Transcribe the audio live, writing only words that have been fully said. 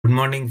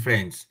morning,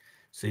 friends.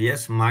 So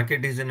yes,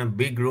 market is in a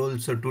big role.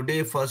 So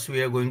today, first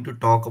we are going to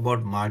talk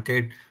about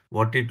market,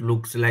 what it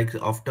looks like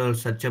after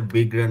such a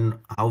big run,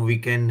 how we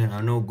can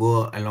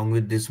go along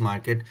with this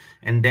market,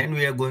 and then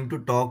we are going to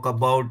talk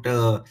about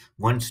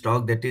one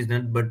stock that is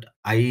not but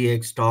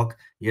IEX stock.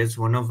 Yes,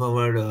 one of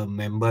our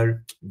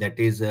member that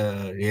is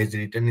has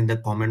written in the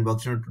comment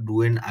box to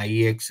do an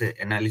IEX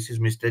analysis,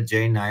 Mr.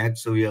 Jay Nayak.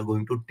 So we are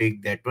going to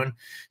take that one.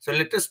 So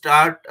let us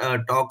start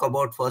talk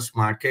about first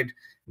market.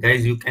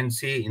 Guys, you can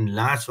see in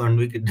last 1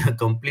 week the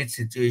complete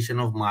situation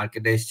of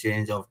market has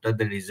changed after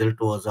the result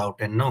was out.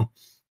 And now,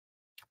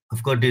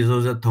 of course, this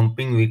was a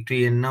thumping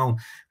victory, and now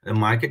the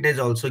market has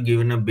also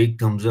given a big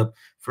thumbs up.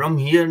 From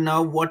here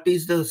now, what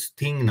is the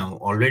thing now?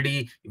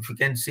 Already, if you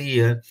can see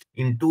here,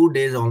 in 2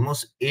 days,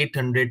 almost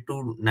 800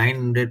 to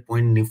 900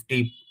 point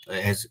Nifty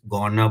has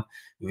gone up.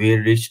 We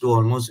reached to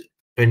almost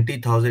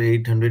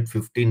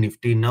 20,850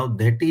 Nifty. Now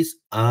that is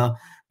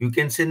you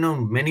can say no.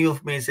 Many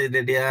of me say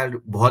that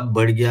यार बहुत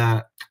बढ़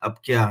गया. अब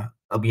क्या?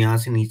 अब यहाँ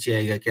से नीचे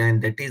आएगा क्या?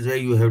 And that is why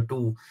you have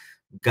to,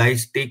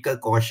 guys, take a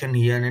caution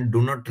here and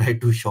do not try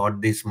to short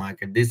this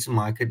market. This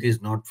market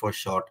is not for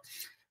short,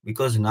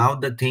 because now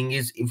the thing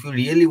is, if you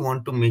really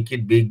want to make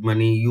it big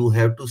money, you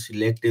have to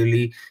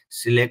selectively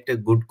select a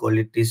good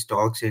quality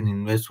stocks and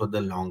invest for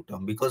the long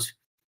term, because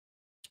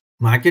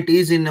market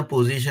is in a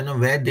position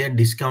of where they are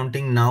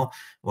discounting now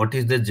what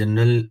is the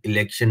general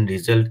election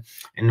result.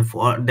 And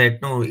for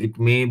that, no, it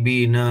may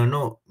be in a,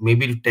 no,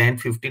 maybe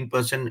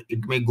 10-15% it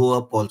may go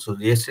up also.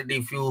 Yesterday,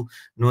 if you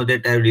know,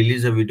 that I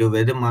released a video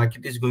where the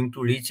market is going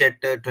to reach at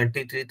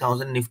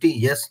 23,000 Nifty.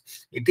 Yes,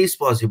 it is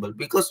possible,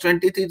 because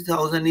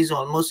 23,000 is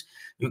almost,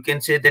 you can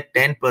say, that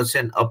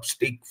 10%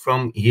 upstick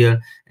from here,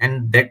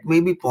 and that may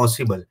be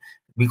possible,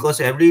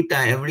 because every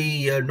time, every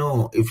year,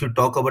 no, if you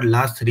talk about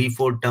last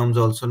 3-4 terms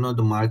also, no,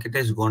 the market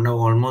has gone up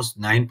almost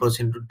 9%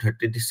 to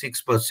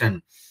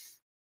 36%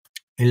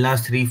 in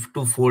last 3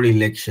 to 4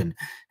 election.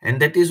 And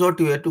that is what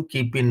you have to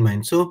keep in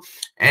mind. So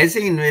as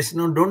an investor,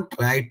 no, don't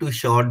try to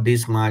short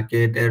this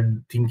market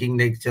and thinking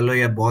like chalo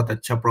yaar bahut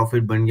acha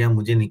profit ban gaya,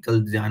 mujhe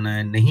nikal jana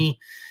hai. Nahi,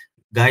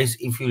 guys,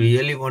 if you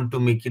really want to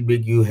make it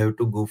big, you have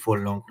to go for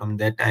long term.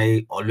 That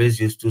I always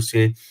used to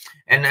say.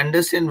 And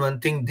understand one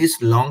thing,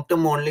 this long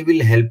term only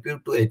will help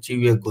you to achieve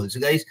your goals,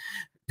 guys.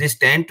 This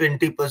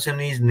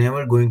 10-20% is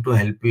never going to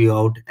help you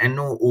out. And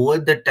no, over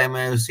the time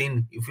I have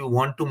seen, if you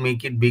want to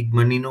make it big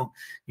money, no,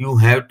 you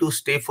have to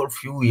stay for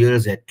few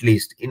years at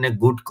least in a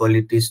good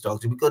quality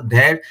stocks, because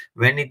there,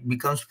 when it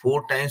becomes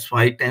 4 times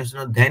 5 times,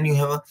 no, then you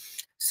have a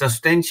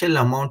substantial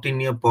amount in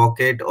your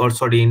pocket, or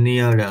sorry, in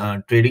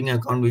your trading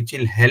account, which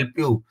will help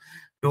you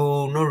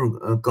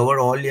to, cover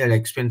all your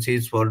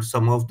expenses for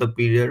some of the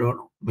period,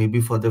 or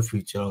maybe for the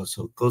future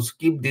also. Because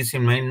keep this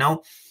in mind.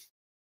 Now,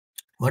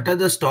 what are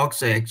the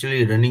stocks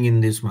actually running in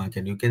this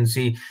market? You can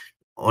see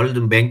all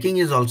the banking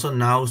is also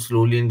now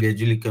slowly and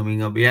gradually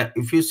coming up. Yeah,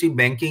 if you see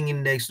banking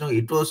index, no,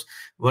 it was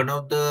one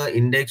of the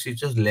index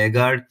which was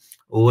laggard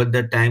over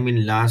the time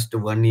in last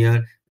 1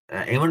 year.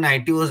 Even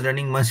IT was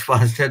running much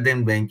faster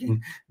than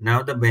banking.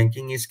 Now the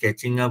banking is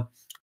catching up.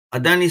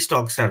 Adani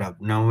stocks are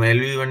up. Now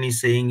everyone is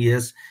saying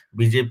yes,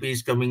 BJP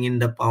is coming in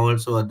the power,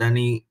 so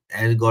Adani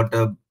has got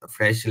a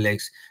fresh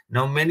legs.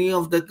 Now many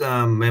of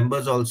the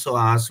members also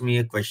asked me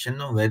a question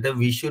of whether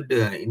we should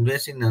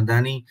invest in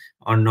Adani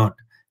or not.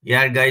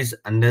 Yeah, guys,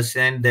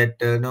 understand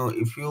that no,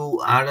 if you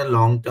are a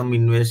long-term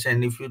investor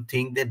and if you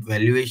think that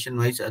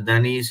valuation-wise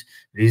Adani is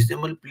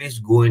reasonable, please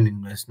go and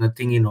invest.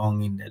 Nothing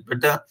wrong in that.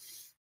 But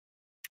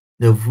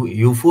the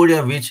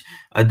euphoria which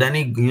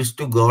Adani used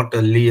to got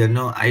earlier,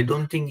 no, I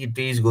don't think it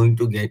is going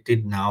to get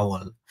it now.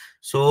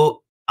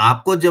 So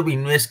आपको जब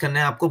invest करना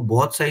है, आपको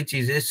बहुत सारी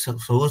चीजें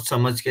सोच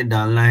समझ के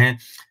डालना है.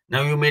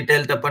 Now you may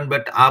tell Tapan,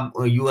 but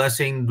you are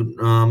saying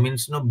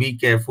means no, be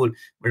careful.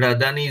 But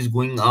Adani is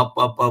going up,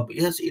 up, up.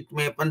 Yes, it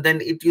may happen. Then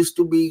it used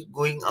to be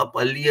going up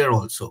earlier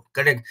also.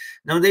 Correct.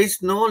 Now there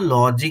is no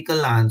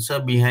logical answer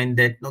behind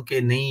that. Okay,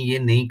 नहीं ये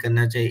नहीं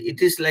करना चाहिए.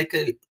 It is like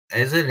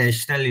as a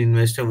rational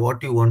investor,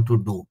 what you want to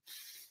do.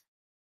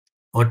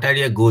 What are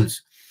your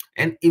goals?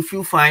 And if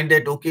you find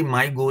that, okay,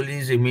 my goal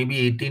is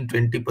maybe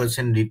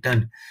 18-20%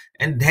 return,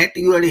 and that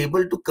you are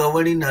able to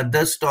cover in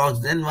other stocks,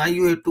 then why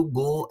you have to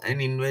go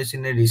and invest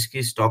in a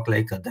risky stock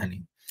like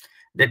Adani?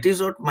 That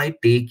is what my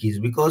take is,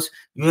 because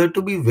you have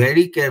to be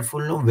very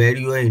careful where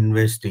you are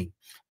investing.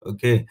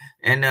 Okay,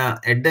 and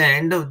at the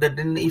end of the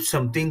day, if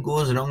something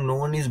goes wrong, no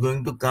one is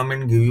going to come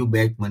and give you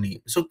back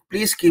money. So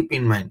please keep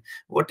in mind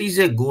what is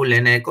your goal,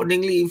 and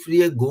accordingly, if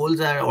your goals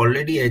are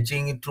already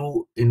achieving it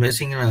through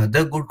investing in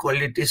other good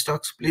quality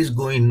stocks, please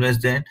go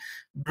invest there.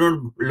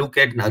 Don't look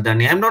at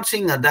Adani. I'm not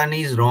saying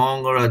Adani is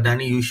wrong, or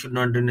Adani you should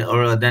not,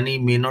 or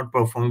Adani may not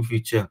perform in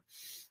future.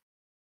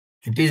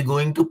 It is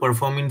going to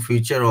perform in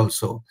future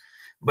also,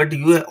 but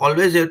you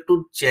always have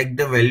to check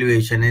the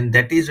valuation, and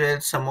that is where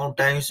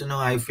sometimes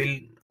I feel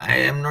I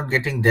am not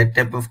getting that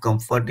type of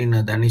comfort in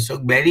Adani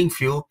stock, barring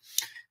few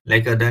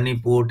like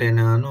Adani Port, and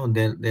no,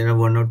 there are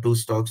one or two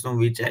stocks now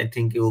which I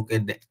think okay,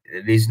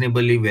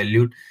 reasonably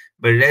valued,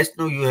 but rest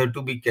no, you have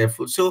to be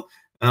careful. So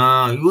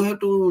you have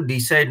to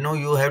decide. No,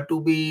 you have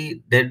to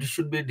be, that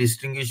should be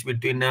distinguished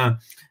between a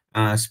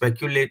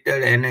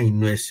speculator and an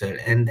investor,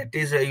 and that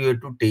is why you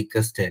have to take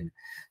a stand.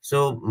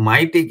 So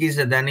my take is,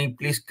 Adani,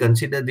 please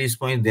consider these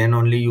points, then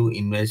only you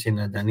invest in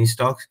Adani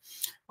stocks.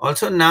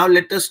 Also, now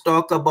let us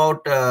talk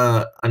about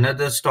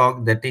another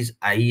stock, that is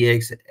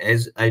IEX.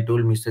 As I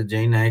told Mr.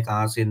 Jain, I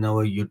asked in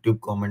our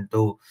YouTube comment,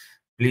 so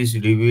please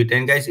review it.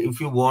 And guys, if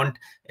you want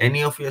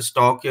any of your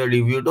stock you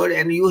reviewed, or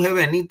and you have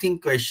anything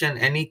question,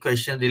 any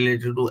question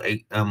related to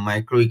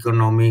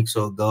microeconomics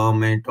or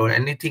government or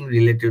anything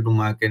related to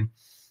market,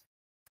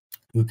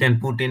 you can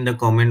put in the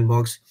comment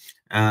box.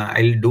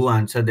 I'll do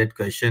answer that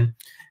question.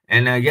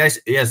 And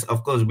yes,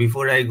 of course,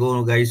 before I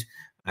go, guys,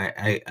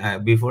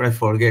 before I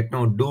forget,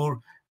 no,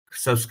 do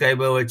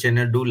subscribe our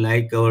channel, do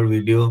like our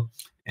video.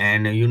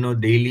 And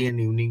daily and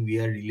evening we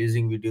are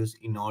releasing videos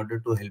in order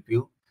to help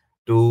you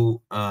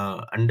to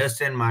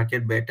understand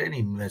market better and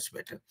invest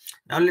better.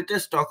 Now let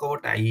us talk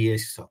about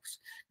IES stocks.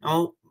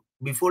 Now,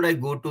 before I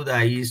go to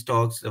the IE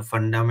stocks, the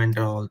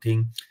fundamental all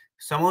thing,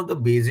 some of the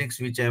basics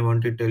which I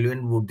want to tell you,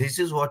 and this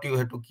is what you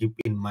have to keep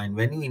in mind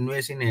when you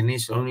invest in any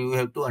stock. You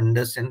have to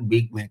understand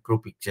big macro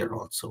picture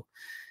also,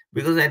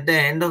 because at the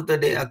end of the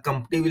day, a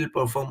company will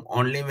perform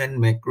only when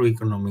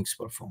macroeconomics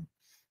perform.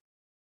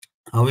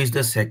 How is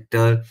the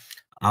sector?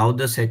 How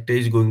the sector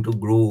is going to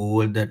grow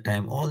over the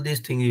time? All these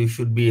things you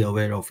should be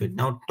aware of it.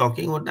 Now,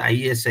 talking about the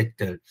IES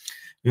sector,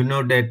 you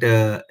know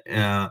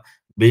that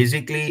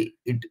basically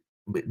it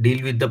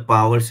deal with the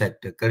power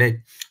sector,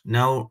 correct?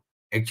 Now,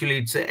 actually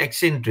it's a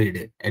exchange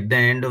traded. At the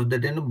end of the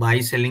day, no, buy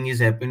selling is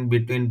happening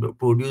between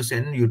producer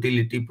and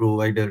utility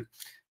provider,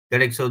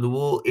 correct. सो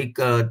वो एक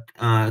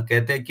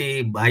कहते हैं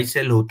कि bye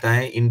cell होता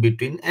है in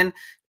between, and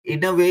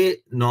in a way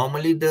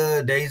normally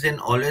there is an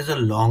always a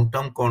long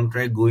term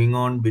contract going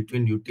on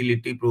between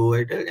utility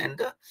provider and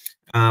the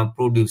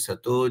producer.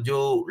 तो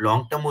जो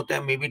long term होता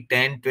है, maybe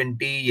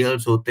 10-20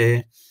 years होते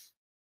हैं.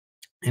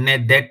 And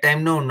at that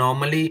time, no,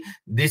 normally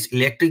this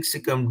electricity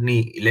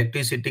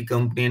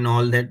company and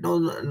all that, no,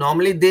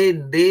 normally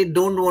they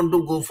don't want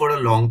to go for a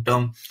long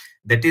term.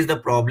 That is the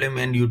problem.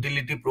 And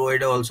utility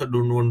provider also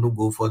don't want to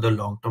go for the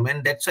long term.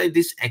 And that's why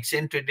this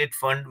exchange traded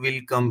fund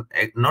will come,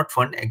 not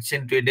fund,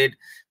 exchange traded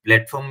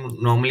platform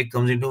normally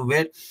comes into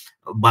where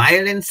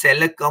buyer and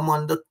seller come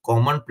on the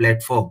common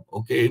platform.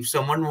 Okay. If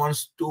someone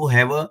wants to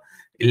have a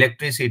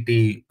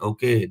electricity,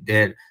 okay,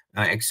 there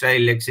extra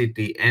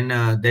electricity, and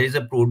there is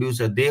a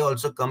producer, they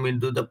also come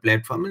into the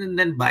platform, and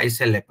then buy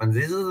sell happens.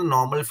 This is a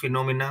normal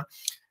phenomena.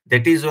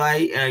 That is why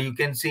you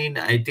can see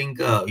I think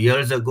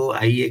years ago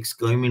IEX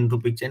came into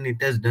picture, and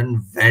it has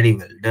done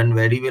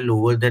very well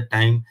over the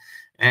time.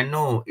 And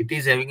no, it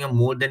is having a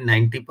more than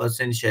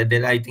 90% share.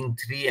 There are I think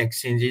 3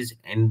 exchanges,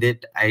 and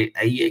that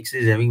IEX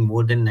is having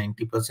more than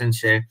 90%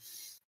 share.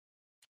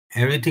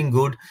 Everything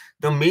good.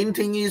 The main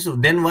thing is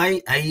then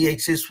why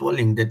IEX is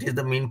falling? That is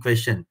the main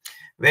question.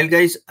 Well,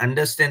 guys,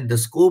 understand the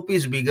scope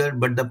is bigger,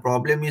 but the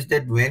problem is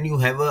that when you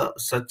have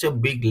such a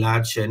big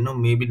large share, no,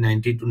 maybe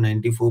 90 to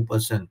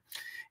 94%,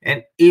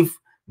 and if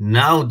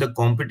now the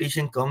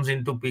competition comes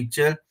into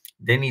picture,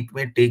 then it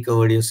may take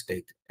over your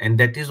stake. And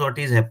that is what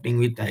is happening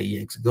with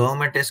IEX.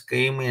 Government has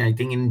came in, I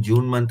think in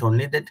June month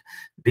only, that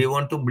they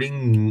want to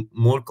bring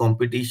more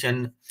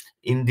competition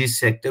in this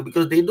sector,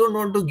 because they don't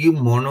want to give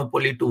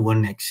monopoly to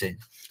one exchange.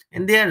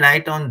 And they are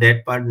right on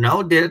that part.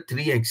 Now there are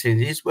 3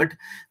 exchanges, but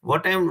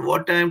what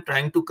I'm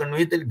trying to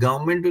convey, that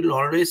government will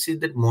always see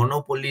that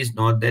monopoly is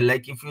not there.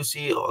 Like if you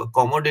see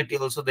commodity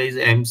also, there is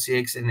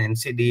MCX and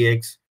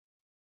NCDX.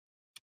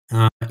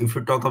 If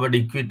you talk about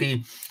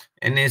equity,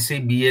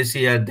 NSE,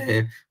 BSE are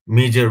the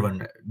major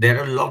one. There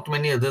are a lot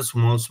many other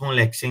small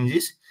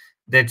exchanges.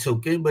 That's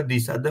okay, but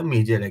these are the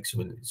major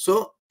exchanges.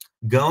 So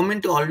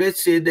government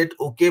always say that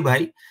okay,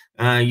 bhai,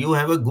 you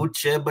have a good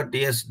share, but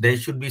yes, there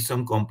should be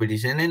some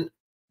competition. And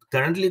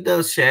currently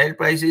the share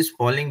price is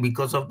falling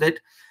because of that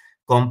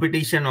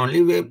competition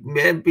only,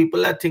 where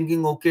people are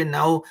thinking, okay,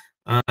 now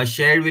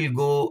share will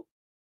go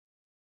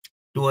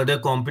to other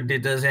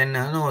competitors, and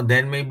no,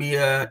 there may be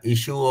a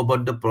issue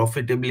about the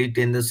profitability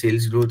and the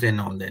sales growth and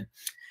all that.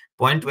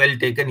 Point well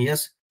taken.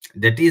 Yes,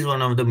 that is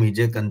one of the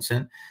major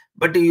concern.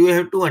 But you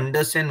have to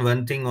understand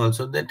one thing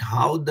also, that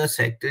how the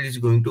sector is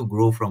going to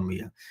grow from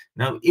here.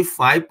 Now, if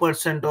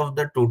 5% of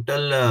the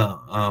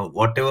total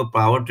whatever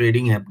power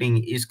trading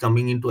happening is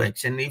coming into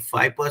action, if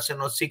 5%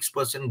 or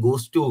 6%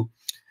 goes to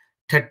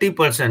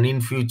 30%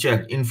 in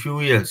future, in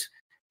few years,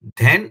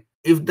 then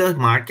if the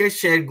market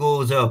share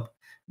goes up,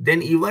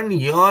 then even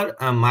your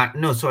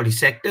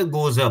sector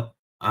goes up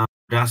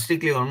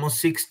drastically, almost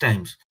 6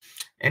 times.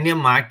 And your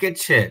market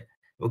share,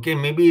 okay,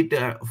 maybe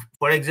it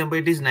for example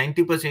it is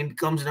 90%, it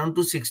comes down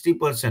to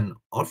 60%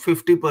 or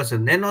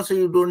 50%, then also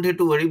you don't have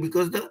to worry,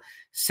 because the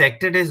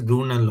sector has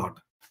grown a lot.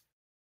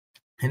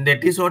 And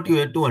that is what you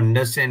have to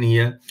understand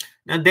here.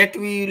 Now that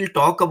we will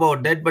talk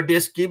about that, but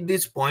just keep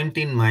this point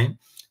in mind,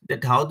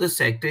 that how the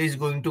sector is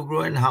going to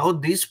grow and how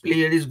this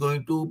player is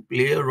going to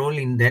play a role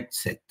in that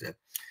sector.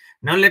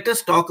 Now let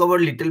us talk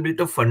about little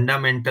bit of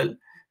fundamental.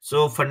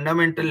 So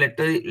fundamental,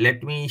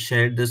 let me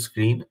share the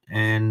screen,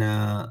 and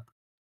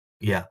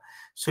yeah.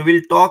 So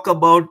we'll talk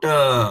about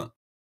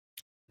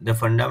the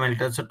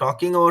fundamental. So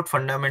talking about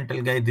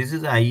fundamental, guys, this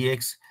is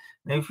IEX.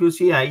 Now, if you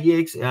see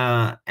IEX,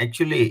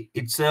 actually,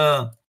 it's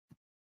a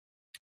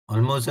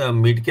almost a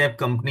mid cap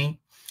company.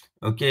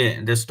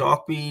 Okay, the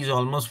stock P is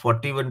almost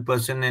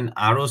 41% and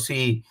ROC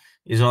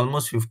is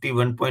almost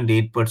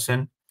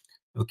 51.8%.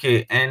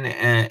 Okay,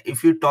 and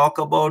if you talk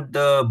about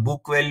the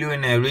book value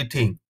and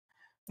everything,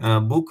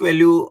 book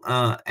value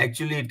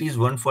actually it is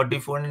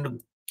 144 and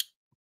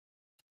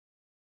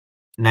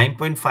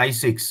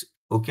 9.56.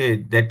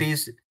 Okay, that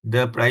is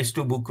the price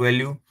to book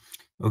value.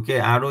 Okay,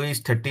 ROE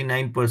is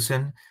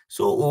 39%.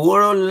 So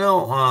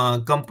overall,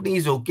 company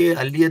is okay.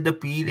 Earlier, the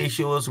P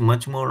ratio was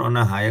much more on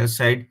a higher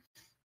side.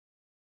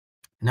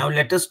 Now,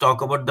 let us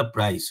talk about the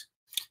price.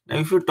 Now,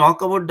 if you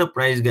talk about the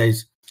price,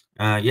 guys,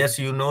 yes,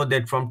 you know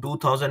that from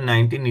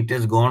 2019, it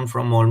has gone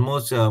from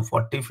almost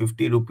 40,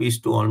 50 rupees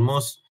to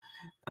almost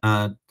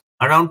uh,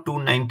 around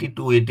 290,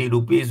 280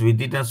 rupees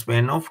within a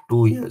span of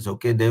 2 years.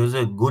 Okay, there was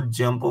a good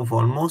jump of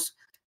almost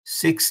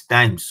six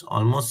times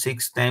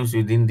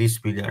within this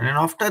period. And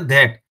after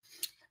that,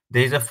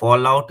 there is a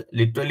fallout,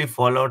 literally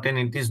fallout, and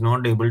it is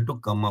not able to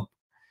come up.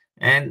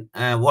 And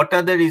what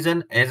are the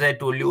reason? As I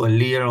told you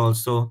earlier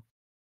also,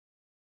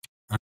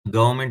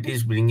 government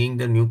is bringing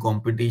the new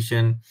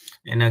competition,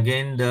 and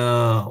again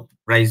the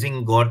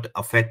pricing got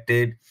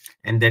affected,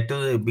 and that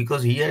was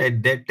because here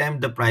at that time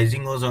the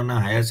pricing was on a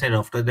higher side.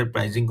 After the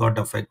pricing got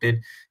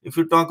affected, if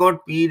you talk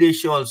about P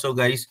ratio also,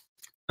 guys,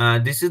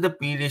 this is the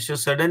P ratio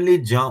suddenly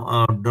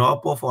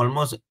drop of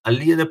almost.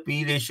 Earlier the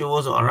P ratio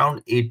was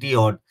around 80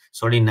 odd,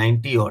 sorry,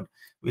 90 odd,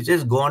 which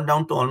has gone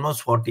down to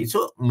almost 40.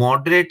 So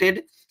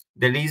moderated.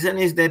 The reason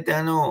is that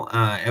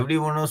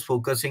everyone was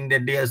focusing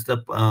that yes, the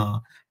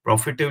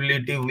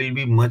profitability will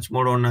be much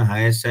more on a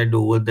higher side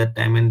over that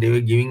time, and they were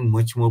giving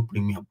much more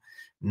premium.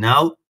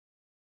 Now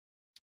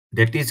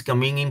that is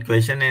coming in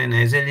question, and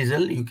as a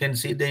result you can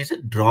see there is a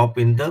drop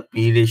in the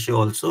P ratio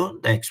also,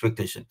 the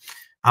expectation.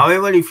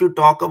 However, if you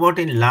talk about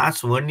in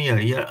last 1 year,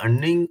 your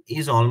earning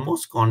is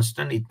almost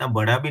constant. इतना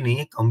बड़ा भी नहीं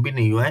है, कम भी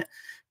नहीं हुआ है.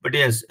 But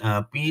yes,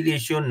 P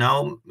ratio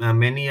now,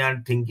 many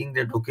are thinking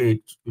that okay,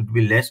 it would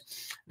be less.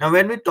 Now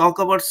when we talk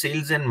about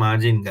sales and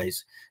margin,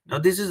 guys, now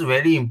this is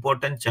very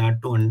important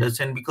chart to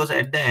understand, because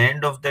at the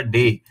end of the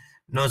day,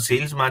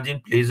 sales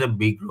margin plays a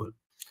big role.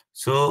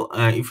 So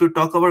if you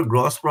talk about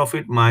gross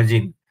profit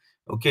margin,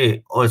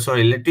 okay, oh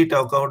sorry, let me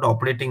talk about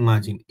operating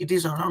margin. It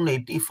is around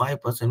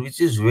 85%, which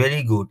is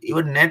very good.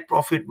 Even net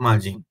profit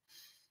margin,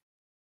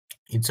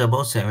 it's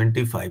about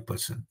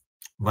 75%.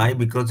 Why?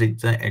 Because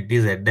it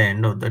is at the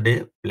end of the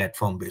day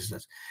platform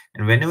business.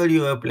 And whenever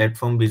you have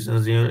platform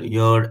business,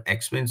 your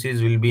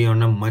expenses will be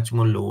on a much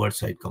more lower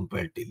side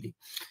comparatively.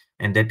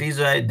 And that is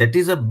why that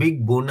is a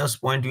big bonus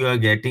point you are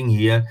getting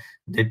here.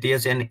 That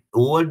yes, and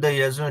over the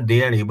years,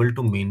 they are able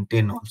to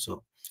maintain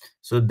also.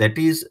 So that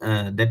is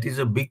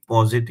a big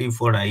positive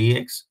for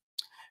IEX.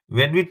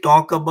 When we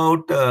talk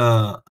about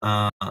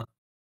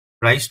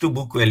price to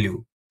book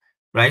value,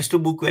 price to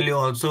book value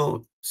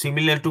also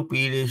similar to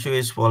P ratio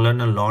has fallen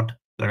a lot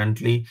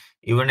currently.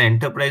 Even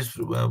enterprise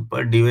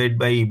per divide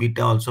by EBITDA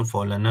also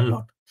fallen a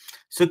lot.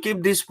 So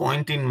keep this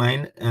point in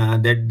mind,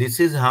 that this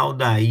is how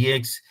the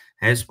IEX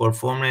has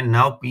performed, and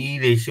now P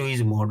ratio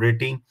is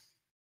moderating.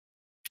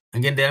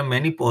 Again, there are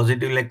many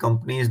positive, like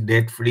companies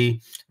debt free,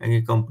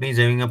 and companies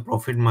having a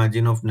profit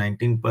margin of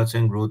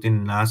 19% growth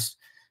in last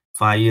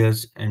 5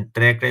 years, and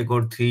track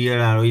record 3 year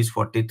ROE is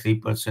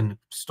 43%.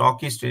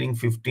 Stock is trading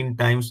 15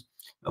 times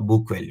a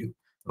book value.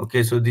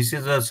 Okay, so this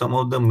is some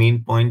of the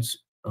main points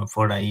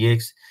for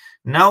IEX.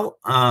 Now,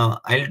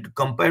 I'll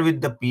compare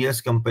with the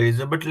peers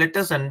comparison, but let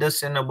us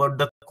understand about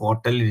the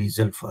quarterly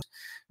result first.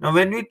 Now,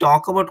 when we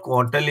talk about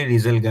quarterly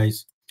result,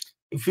 guys,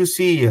 if you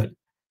see here,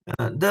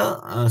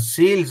 the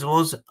sales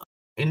was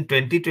in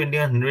 2020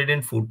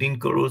 114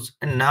 crores,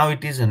 and now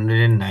it is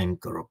 109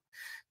 crore.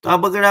 तो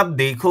अब अगर आप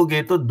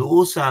देखोगे तो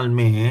 2 साल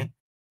में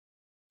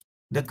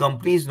the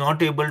company is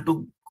not able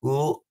to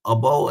go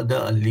above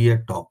the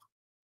earlier top.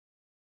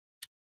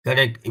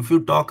 Correct. If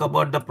you talk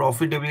about the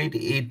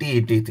profitability, 80,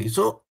 83.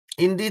 So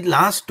in the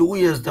last 2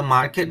 years, the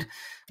market,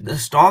 the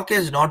stock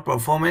has not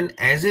performed, and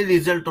as a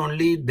result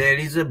only, there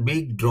is a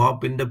big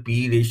drop in the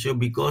P ratio,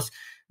 because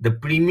the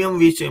premium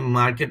which a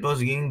market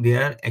was giving, they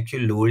are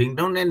actually lowering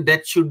down, and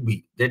that should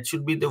be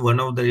the one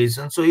of the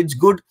reasons. So it's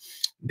good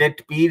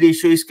that P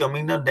ratio is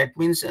coming down. That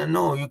means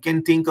no, you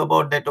can think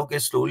about that. Okay,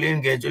 slowly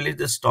and gradually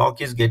the stock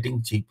is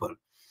getting cheaper.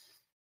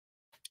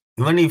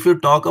 Even if you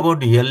talk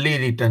about yearly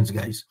returns,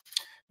 guys,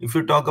 if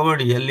you talk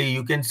about yearly,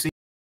 you can see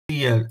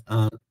here,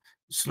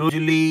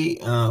 slowly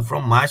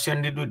from March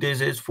 22 it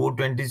is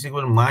 426,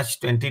 but March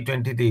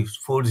 2023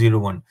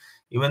 401.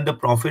 Even the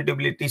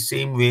profitability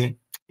same way,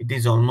 it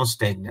is almost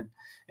stagnant.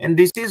 And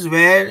this is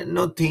where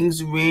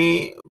things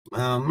may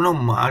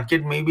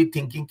market may be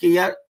thinking कि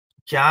यार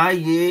क्या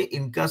ये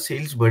इनका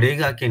sales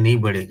बढ़ेगा कि नहीं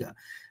बढ़ेगा.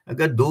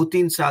 अगर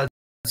 2-3 साल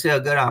से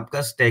अगर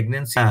आपका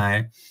स्टेगनेंसी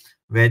है,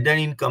 whether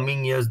in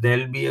coming years there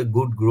will be a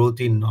good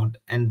growth in not,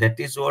 and that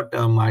is what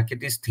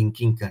market is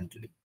thinking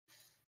currently.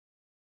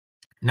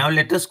 Now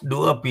let us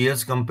do a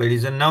peers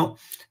comparison. Now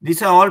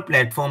these are all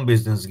platform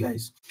business,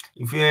 guys.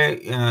 If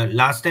you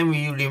last time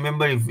we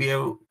remember, if we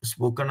have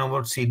spoken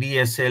about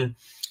CDSL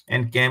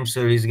and camp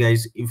service,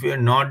 guys, if you are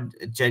not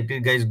checked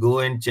it, guys, go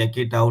and check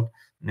it out.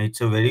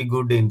 It's a very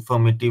good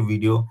informative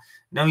video.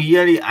 Now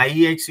here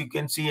IEX, you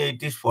can see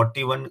it is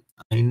 41,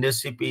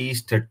 industry P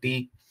is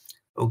 30,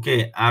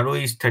 okay, RO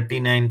is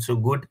 39, so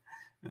good.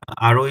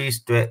 ROE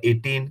is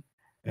 18.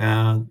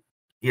 Uh,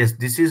 yes,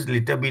 this is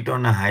little bit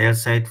on a higher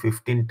side,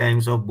 15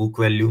 times of book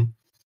value.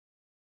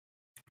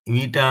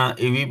 EBITDA,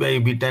 EV by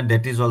EBITDA,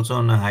 that is also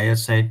on a higher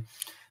side.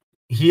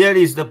 Here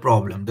is the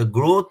problem. The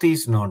growth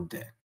is not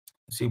there.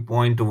 See,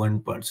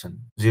 0.1%,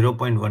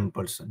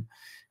 0.1%.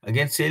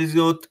 Again, sales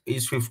growth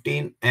is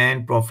 15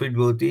 and profit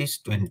growth is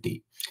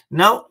 20.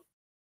 Now,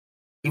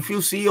 if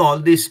you see all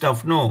this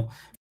stuff, no,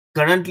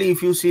 currently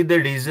if you see the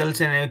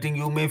results and everything,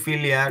 you may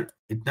feel यार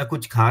इतना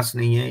कुछ खास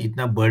नहीं है,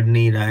 इतना बढ़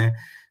नहीं रहा है,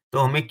 तो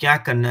हमें क्या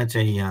करना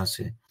चाहिए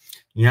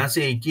यहाँ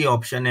से एक ही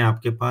ऑप्शन है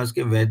आपके पास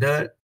कि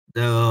whether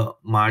the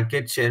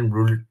market share,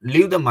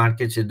 leave the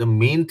market share, the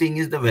main thing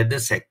is the whether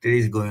sector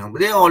is going on.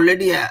 They are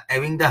already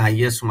having the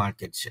highest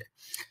market share,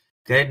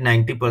 correct,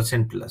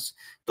 90% plus.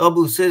 तो अब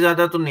उससे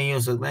ज्यादा तो नहीं हो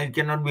सकता, it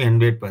cannot be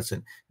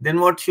 100%. Then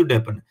what should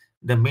happen?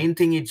 The main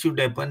thing it should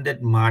happen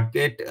that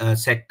market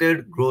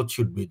sector growth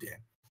should be there.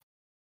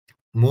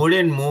 More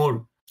and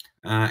more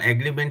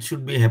agreements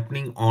should be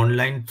happening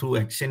online through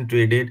action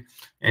traded,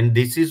 and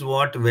this is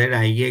what where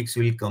IEX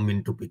will come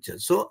into picture.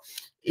 So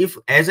if,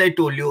 as I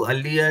told you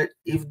earlier,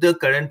 if the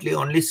currently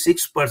only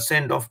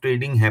 6% of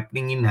trading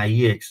happening in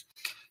IEX,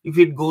 if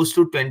it goes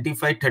to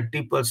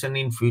 25-30%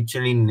 in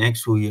future in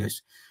next 2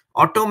 years,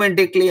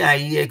 automatically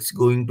IEX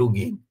going to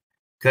gain,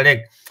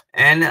 correct.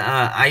 And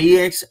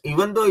IEX,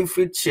 even though if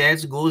its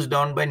shares goes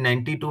down by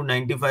 90 to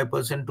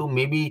 95% to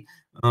maybe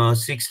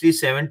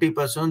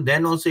 60-70%,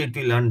 then also it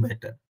will earn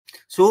better.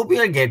 So hope you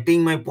are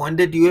getting my point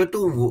that you have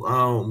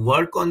to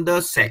work on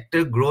the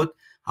sector growth,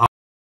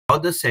 how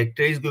the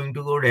sector is going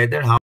to go,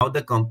 rather how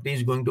the company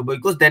is going to go,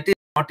 because that is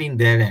not in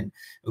their end.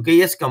 Okay,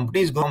 yes,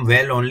 companies go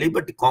well only,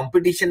 but the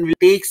competition will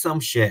take some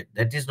share.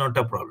 That is not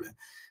a problem.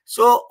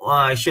 So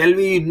shall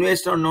we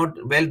invest or not?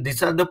 Well,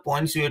 these are the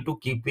points you have to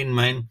keep in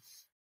mind.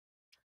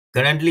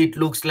 Currently it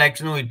looks like,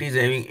 you know, it is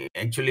having,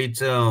 actually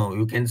it's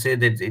you can say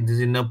that it is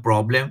in a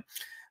problem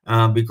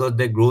because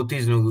the growth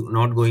is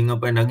not going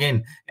up. And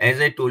again, as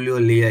I told you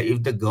earlier,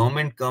 if the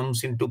government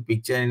comes into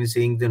picture and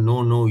saying that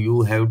no,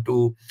 you have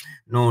to,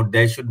 no,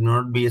 there should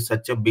not be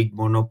such a big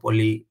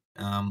monopoly,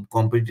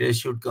 competitors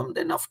should come,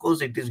 then of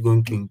course it is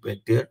going to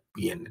impact their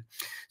PNL.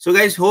 So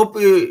guys, hope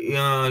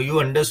you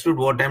understood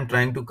what I'm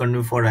trying to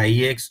convey for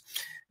IEX,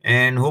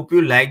 and hope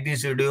you like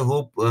this video.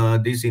 Hope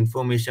this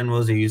information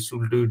was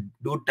useful to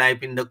do.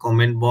 Type in the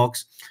comment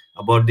box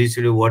about this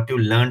video what you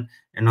learned,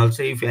 and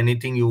also if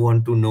anything you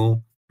want to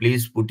know,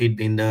 please put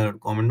it in the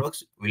comment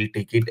box. We'll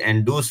take it.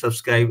 And do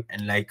subscribe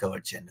and like our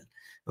channel.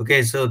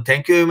 Okay, so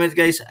thank you very much,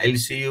 guys. I'll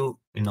see you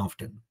in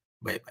afternoon.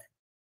 Bye bye.